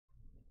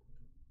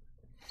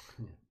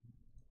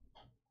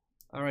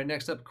All right,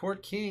 next up,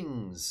 Court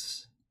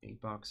Kings.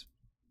 8-box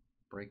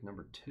break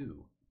number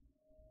 2.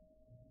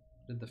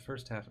 Did the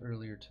first half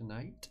earlier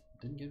tonight.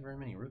 Didn't get very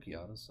many rookie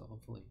autos, so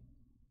hopefully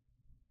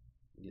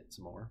we get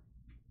some more.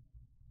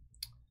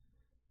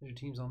 There's your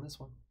teams on this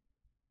one.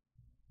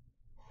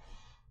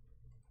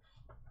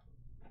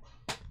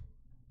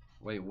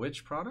 Wait,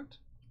 which product?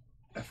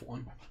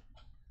 F1.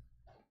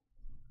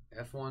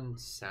 F1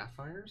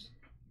 Sapphires?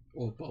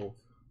 Well, both.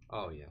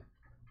 Oh, yeah.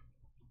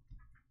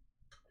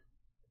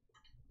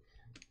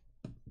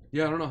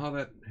 Yeah, I don't know how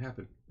that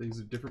happened. They use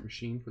a different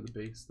machine for the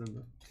base than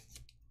the...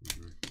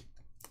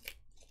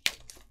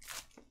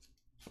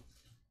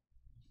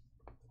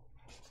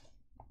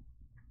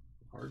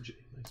 RJ,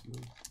 nice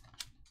move.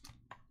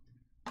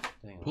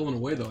 Dang, Pulling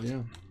away, though,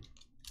 yeah.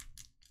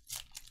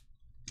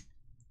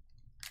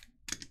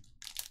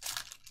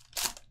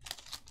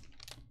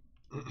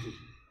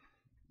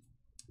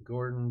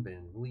 Gordon,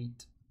 Van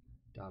Vliet,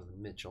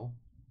 Donovan Mitchell,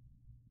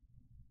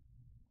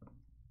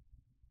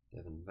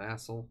 Devin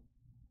Vassell,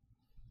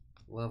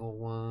 level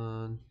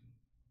 1,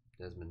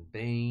 Desmond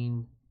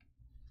Bain,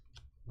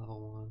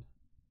 level 1,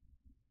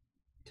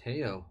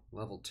 Teo,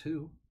 level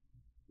 2.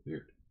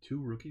 Weird. 2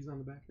 rookies on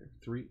the back there?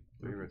 3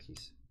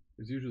 rookies.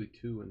 There's usually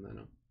 2 and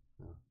then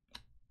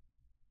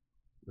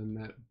then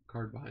that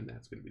card behind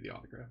that's going to be the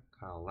autograph.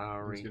 Kyle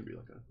Lowry. There's going to be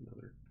like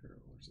another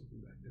parallel or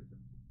something back there.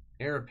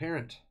 Heir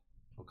apparent,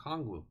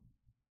 Okongwu.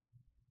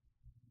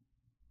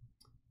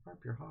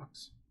 Harp your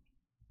Hawks,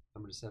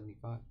 number to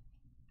 75.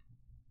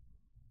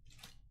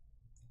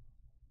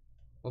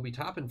 We'll be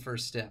topping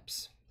first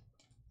steps.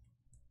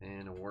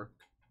 And a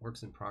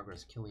works in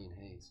progress, Killian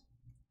Hayes.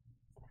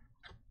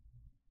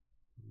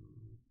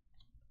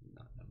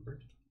 Not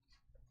numbered.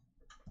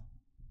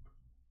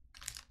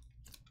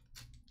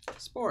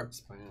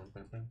 Sports.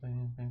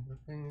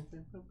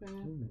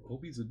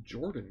 Obi's a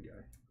Jordan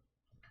guy.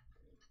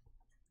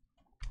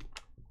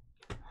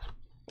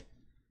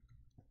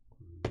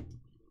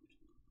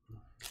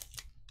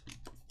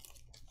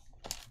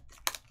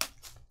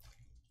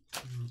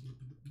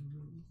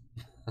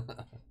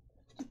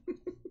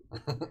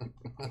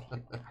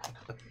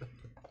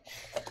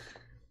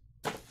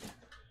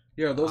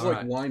 Yeah, those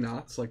like why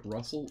nots, like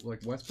Russell, like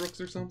Westbrooks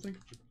or something.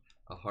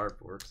 A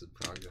harp works in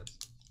progress.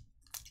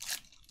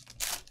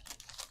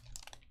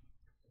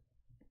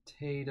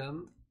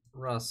 Tatum,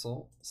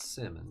 Russell,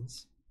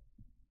 Simmons.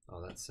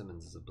 Oh, that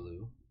Simmons is a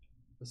blue.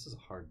 This is a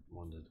hard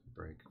one to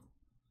break.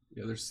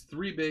 Yeah, there's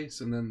 3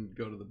 base and then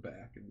go to the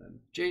back and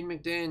then Jaden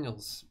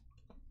McDaniels,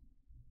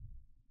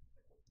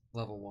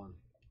 level 1.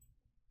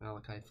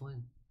 Malachi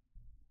Flynn,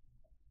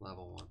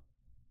 level 1.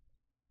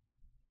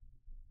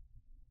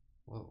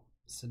 Whoa.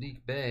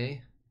 Sadiq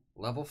Bey,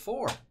 level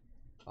 4.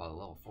 Oh, the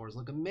level 4s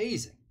look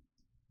amazing.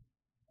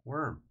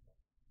 Worm.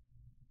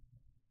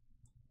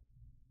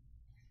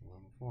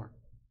 Level 4.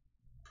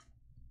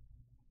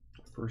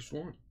 First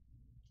one.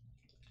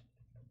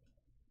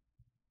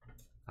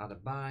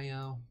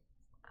 Adebayo.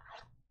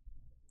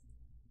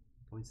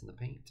 Points in the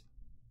paint.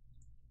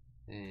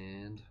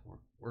 And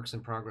works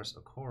in progress,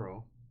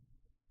 Okoro.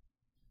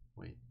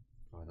 Wait.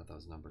 Oh, I thought that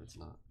was numbered. It's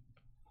not.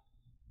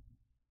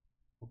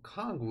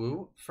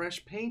 Okongwu,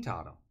 fresh paint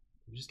auto.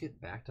 Did we just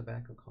get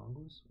back-to-back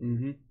Okongwus?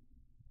 Mm-hmm.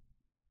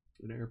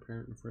 An heir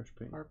apparent and fresh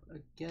paint. Harp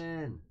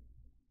again.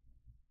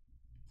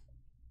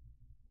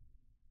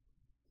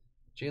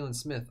 Jalen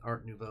Smith,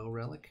 Art Nouveau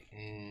relic,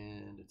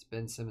 and it's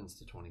Ben Simmons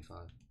to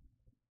 25.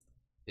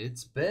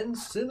 It's Ben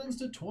Simmons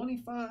to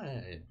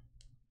 25.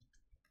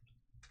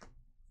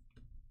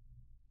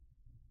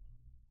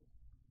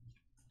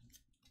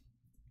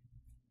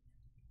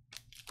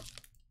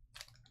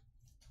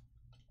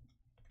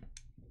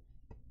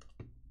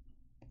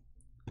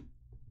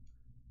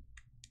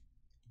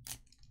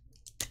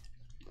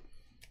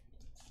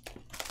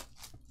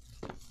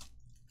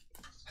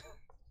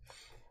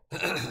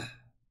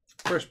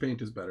 Fresh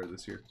paint is better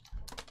this year.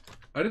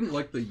 I didn't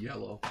like the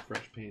yellow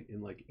fresh paint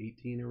in like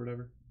 18 or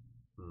whatever.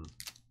 I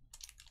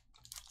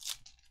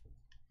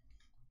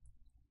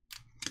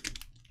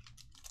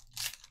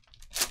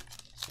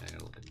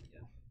gotta look at them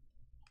again.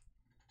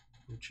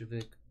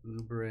 Vucevic,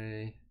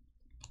 Oubre,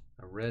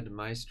 a red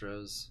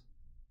Maestros,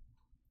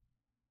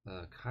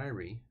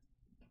 Kyrie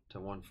to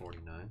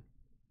 149.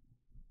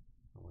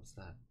 Oh, what's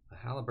that? A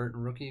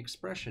Halliburton rookie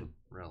expression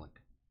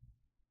relic.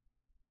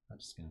 I'm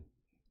just gonna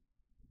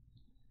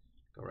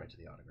go right to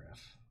the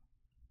autograph.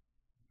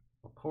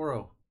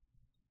 Okoro,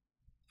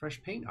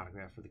 fresh paint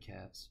autograph for the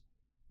Cavs.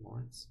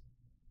 Lawrence,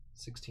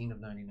 16 of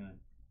 99.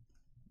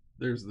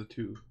 There's the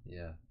 2.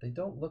 Yeah, they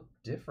don't look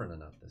different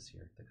enough this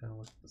year. They kind of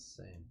look the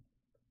same.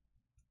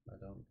 I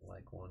don't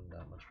like one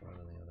that much more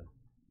than the other.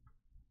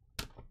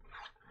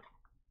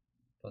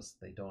 Plus,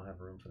 they don't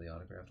have room for the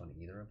autograph on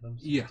either of them.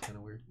 So yeah, it's kind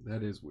of weird.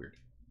 That is weird.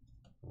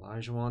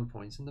 Olajuwon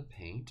points in the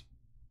paint.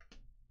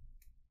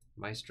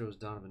 Maestro's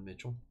Donovan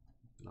Mitchell,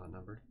 not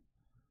numbered.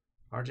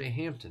 RJ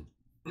Hampton,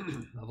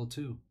 level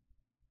 2.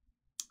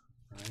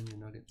 Ryan, your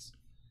Nuggets.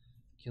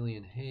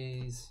 Killian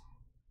Hayes,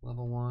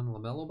 level 1.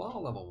 LaMelo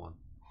Ball, level 1.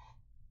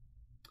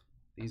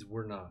 These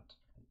were not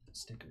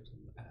stickers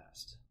in the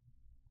past.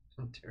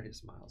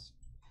 Darius Miles.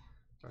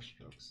 Brush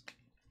strokes.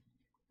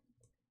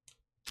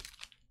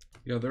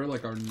 Yeah, they're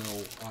like our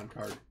no on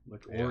card.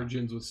 Like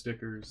Origins with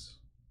stickers.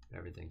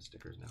 Everything's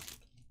stickers now.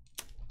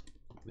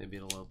 Maybe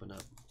it'll open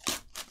up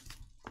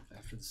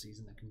after the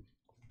season. That can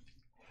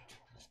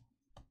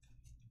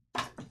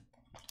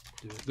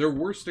do it. There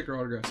were sticker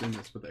autographs in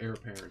this, but the heir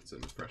apparents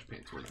and the fresh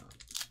paints were not.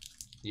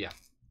 Yeah.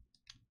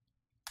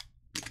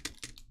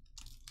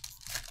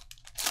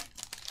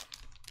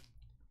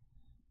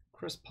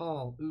 Chris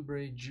Paul,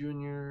 Oubre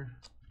Jr.,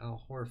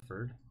 Al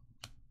Horford.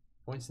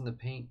 Points in the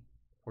paint,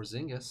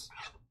 Porzingis,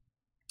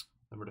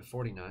 number to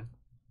 49.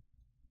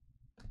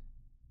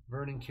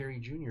 Vernon Carey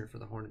Jr. for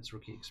the Hornets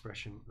rookie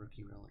expression,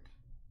 rookie relic.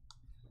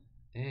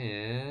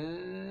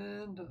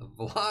 And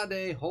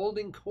Vlade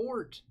holding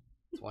court.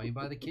 That's why you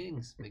buy the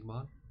Kings, Big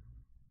Mon.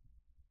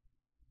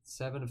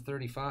 7 of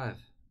 35.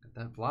 Got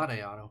that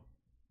Vlade auto.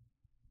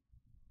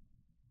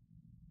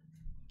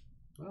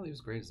 Well, he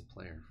was great as a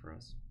player for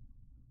us.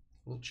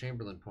 Will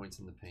Chamberlain points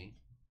in the paint.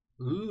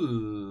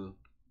 Ooh.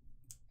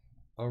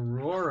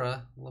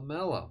 Aurora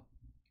LaMelo.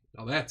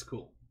 Now that's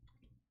cool.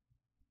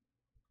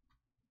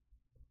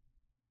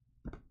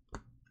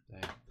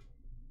 Dang.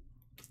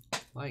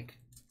 Mike.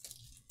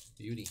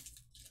 Beauty.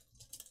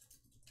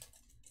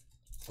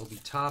 Obi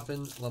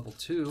Toppin, level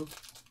 2.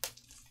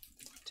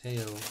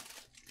 Teo,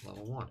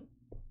 level 1.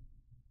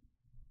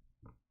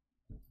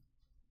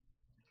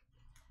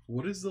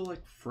 What is the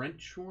like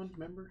French one,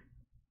 remember?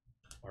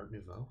 Art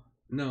Nouveau?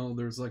 No,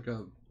 there's like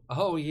a...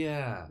 Oh,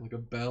 yeah. Like a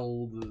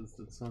bell,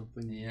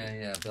 something.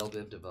 Yeah. Belle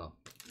Biv DeVoe.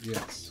 Yes.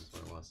 That's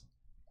what it was.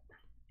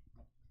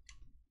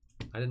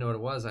 I didn't know what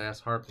it was. I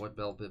asked Harp what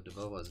Belle Biv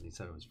DeVoe was, and he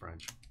said it was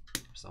French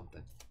or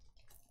something.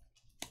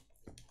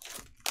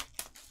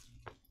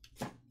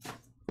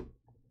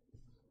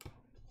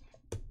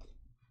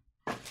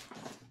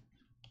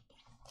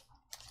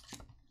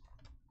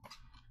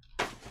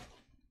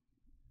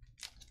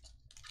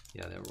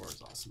 Yeah, that war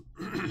is awesome.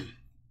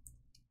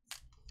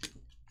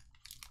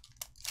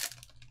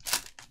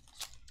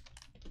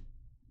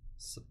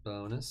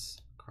 Sabonis,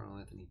 Karl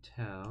Anthony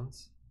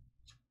Towns.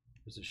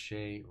 There's a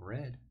Shea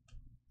Red.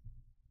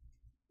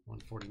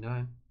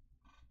 149.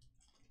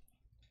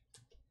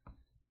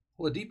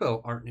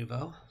 Oladipo, Art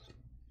Nouveau.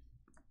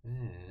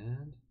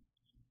 And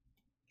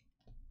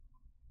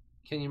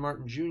Kenyon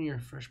Martin Jr.,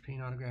 fresh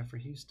paint autograph for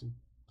Houston.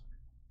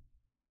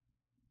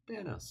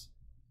 Thanos.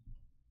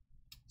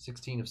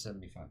 16 of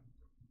 75.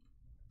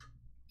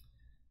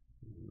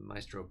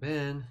 Maestro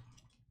Ben.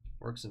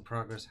 Works in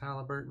progress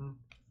Halliburton.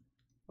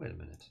 Wait a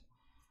minute.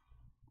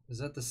 Is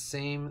that the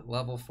same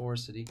level 4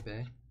 Sadiq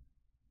Bey?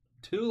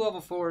 2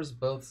 level 4s,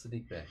 both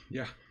Sadiq Bey.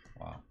 Yeah.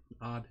 Wow.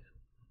 Odd.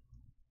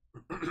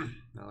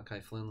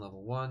 Malachi Flynn,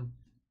 level 1.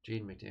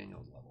 Jaden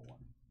McDaniels, level 1.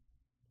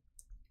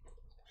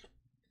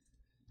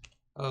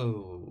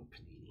 Oh,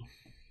 Panini.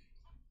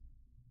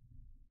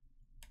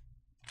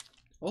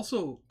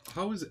 Also,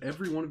 how is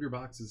every one of your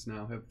boxes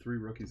now have 3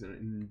 rookies in it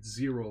and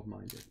 0 of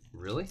mine did?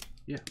 Really?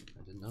 Yeah.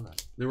 I didn't know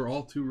that. They were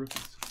all 2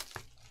 rookies.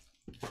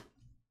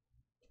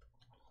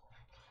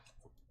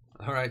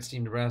 All right,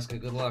 Team Nebraska,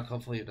 good luck.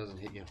 Hopefully it doesn't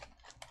hit you.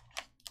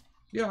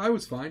 Yeah, I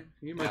was fine.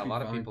 You might Yeah, a be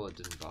lot fine. of people it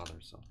didn't bother,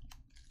 so.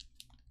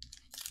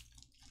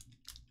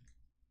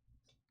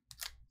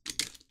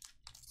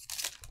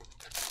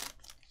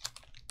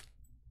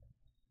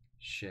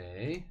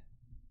 Shea,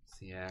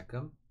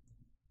 Siakam,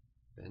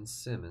 Ben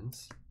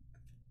Simmons,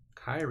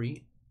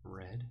 Kyrie,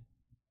 red,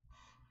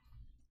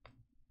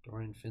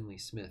 Dorian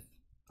Finley-Smith,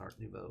 Art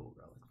Nouveau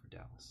relic for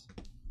Dallas.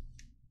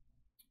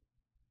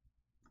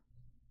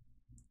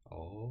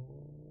 Oh,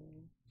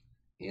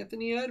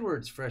 Anthony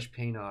Edwards, fresh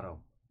paint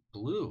auto,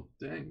 blue.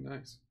 Dang,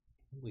 nice.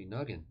 Holy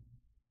nuggin.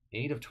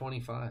 8 of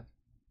 25.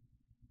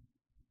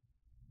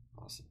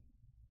 Awesome.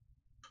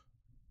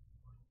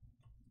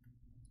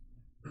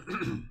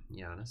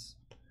 Giannis.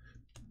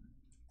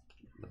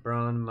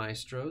 LeBron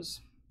Maestros.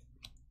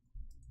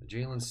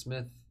 Jalen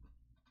Smith,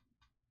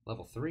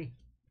 level 3.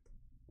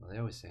 Well, they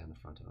always say on the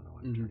front, I don't know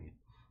why I'm turning it.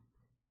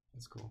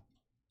 That's cool.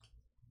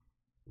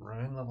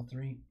 Ryan, level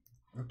 3.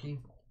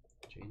 Rookie.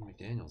 Jaden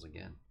McDaniels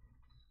again.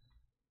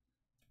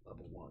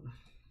 Level 1.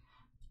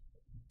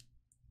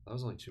 That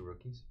was only 2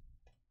 rookies.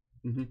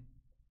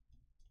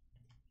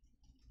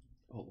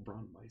 Oh,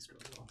 LeBron Maestro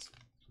is awesome.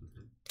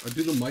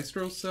 Do the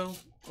Maestros sell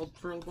up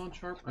for a bunch,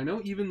 Harp? I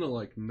know even the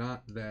like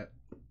not that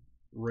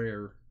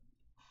rare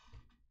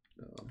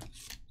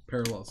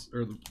parallels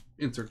or the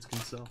inserts can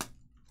sell.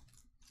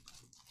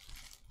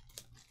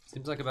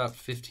 Seems like about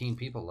 15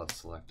 people love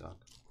Select Dog.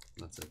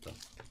 That's it though.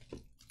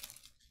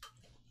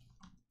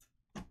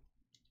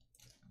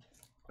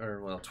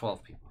 Or well,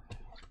 12 people.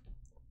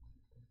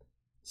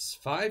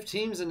 5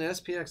 teams in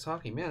SPX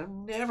hockey. Man, I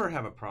never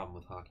have a problem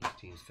with hockey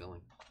teams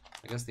filling.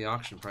 I guess the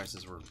auction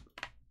prices were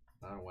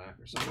out of whack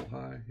or A something. little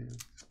high, yeah.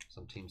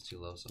 Some teams too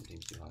low, some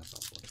teams too high,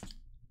 probably.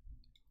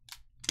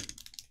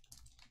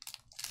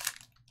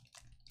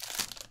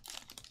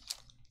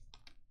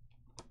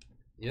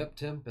 Yep,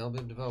 Tim, Belle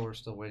Biv DeVoe, we're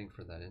still waiting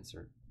for that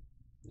insert.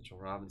 Mitchell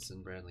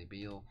Robinson, Bradley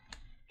Beal,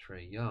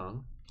 Trey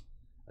Young.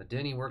 A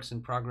Denny Works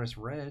in Progress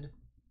red.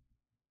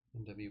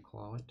 NW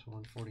Clawett to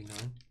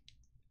 149.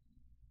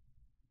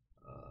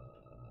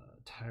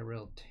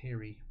 Tyrell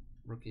Terry,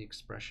 rookie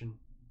expression.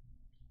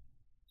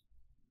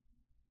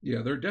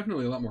 Yeah, they're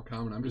definitely a lot more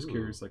common. I'm just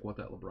curious, like, what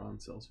that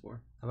LeBron sells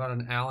for. How about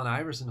an Allen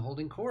Iverson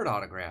holding court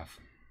autograph?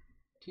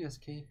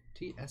 TSK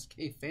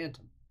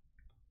Phantom.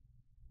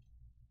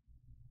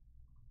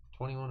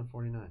 21 of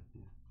 49.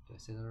 Yeah. Did I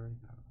say that already?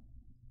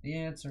 The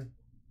answer.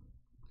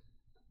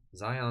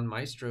 Zion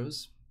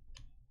Maestros.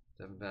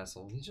 Devin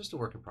Vassell. He's just a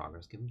work in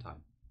progress. Give him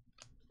time.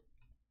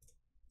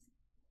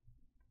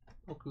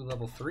 Poku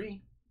level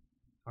 3.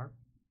 Harp,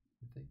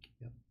 I think.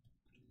 Yep.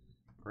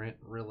 Grant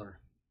Riller.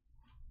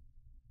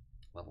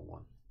 Level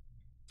 1.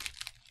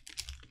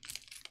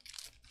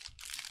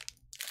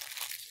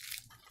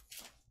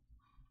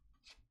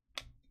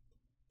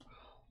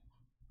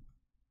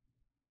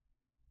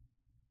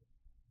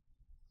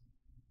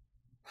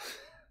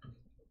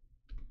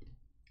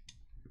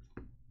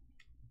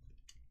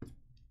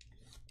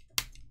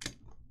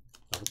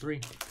 Level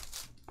 3.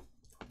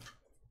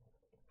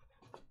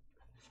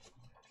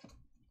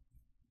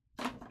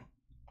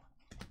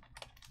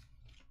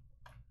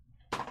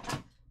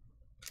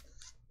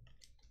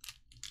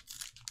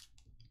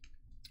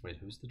 Wait,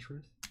 who's the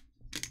truth?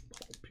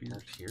 Paul Pierce.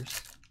 Paul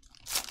Pierce.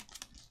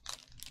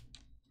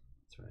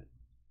 That's right.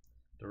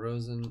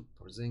 DeRozan,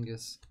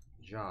 Porzingis,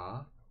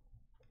 Ja.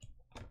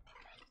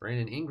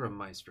 Brandon Ingram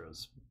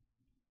Maestros.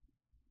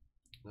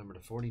 Number to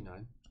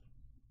 49.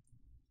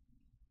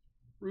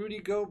 Rudy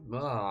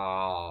Gobert.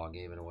 Oh,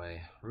 gave it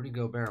away. Rudy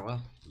Gobert.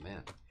 Well,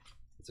 man,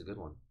 that's a good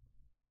one.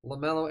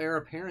 LaMelo Heir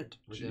Apparent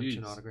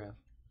redemption autograph.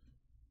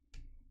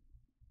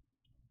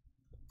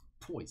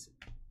 Poison.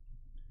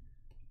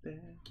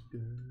 Bad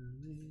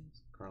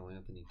girls. Karl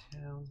Anthony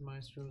Towns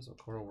Maestros.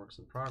 Okoro Works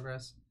in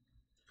Progress.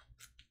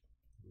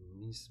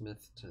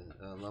 Neesmith to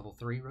level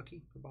 3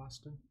 rookie for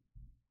Boston.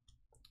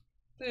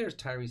 There's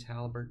Tyrese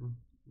Halliburton,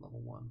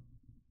 level 1.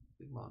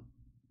 Big Mon.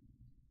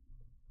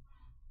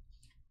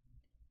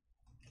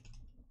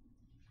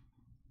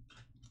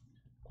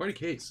 Quite a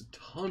case. A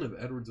ton of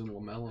Edwards and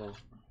LaMelo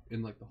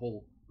in like the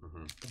whole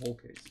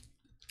case.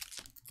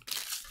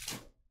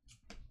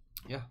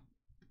 Yeah.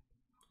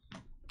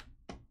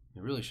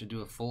 You really should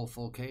do a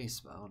full case,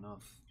 but I don't know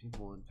if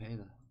people would pay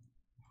the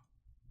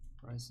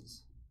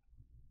prices.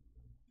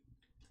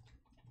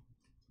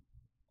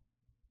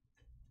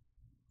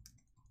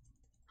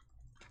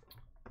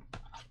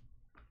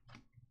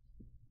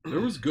 There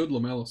was good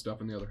LaMelo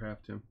stuff in the other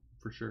half, Tim,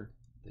 for sure.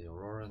 The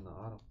Aurora and the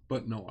Auto.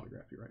 But no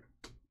autograph, you're right.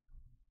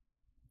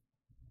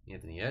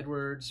 Anthony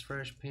Edwards,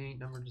 fresh paint,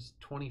 number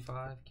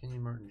 25.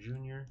 Kenyon Martin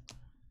Jr.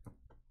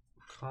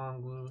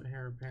 Kongwu,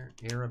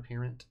 heir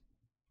apparent.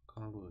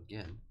 Kongwu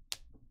again.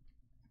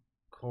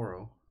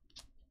 Koro,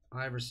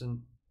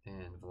 Iverson,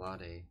 and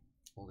Vlade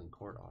holding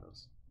court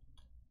autos.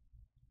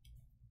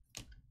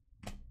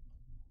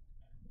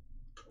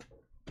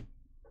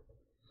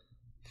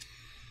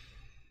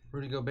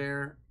 Rudy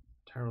Gobert,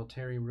 Tyrell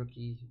Terry,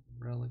 rookie,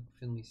 relic,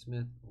 Finley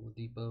Smith,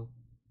 Oladipo,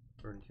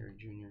 Vernon Carey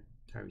Jr.,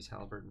 Tyrese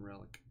Halliburton,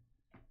 relic,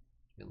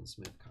 Jalen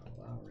Smith, Kyle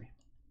Lowry.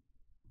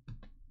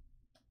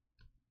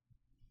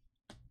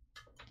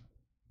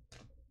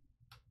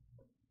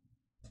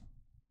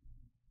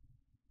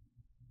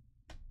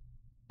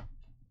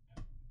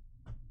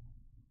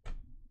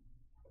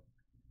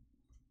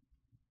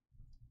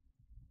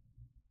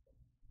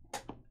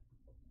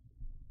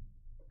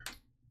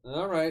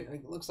 All right,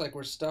 it looks like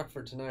we're stuck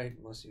for tonight,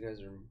 unless you guys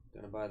are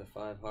going to buy the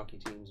 5 hockey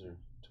teams or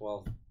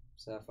 12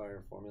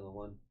 Sapphire Formula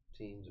 1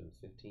 teams or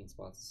 15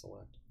 spots to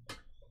select.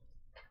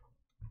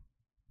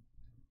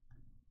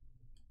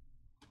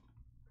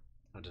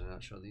 Oh, did I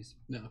not show these?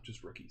 No,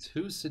 just rookies.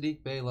 2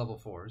 Sadiq Bey level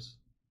 4s.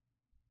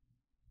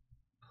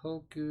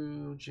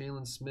 Poku,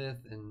 Jalen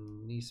Smith,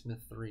 and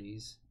Neesmith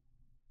 3s.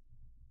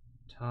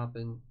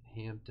 Toppin,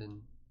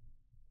 Hampton,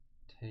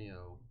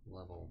 Teo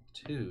level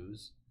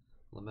 2s.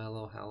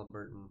 LaMelo,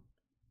 Halliburton,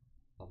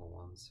 level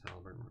 1s.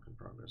 Halliburton work in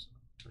progress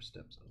for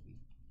steps up.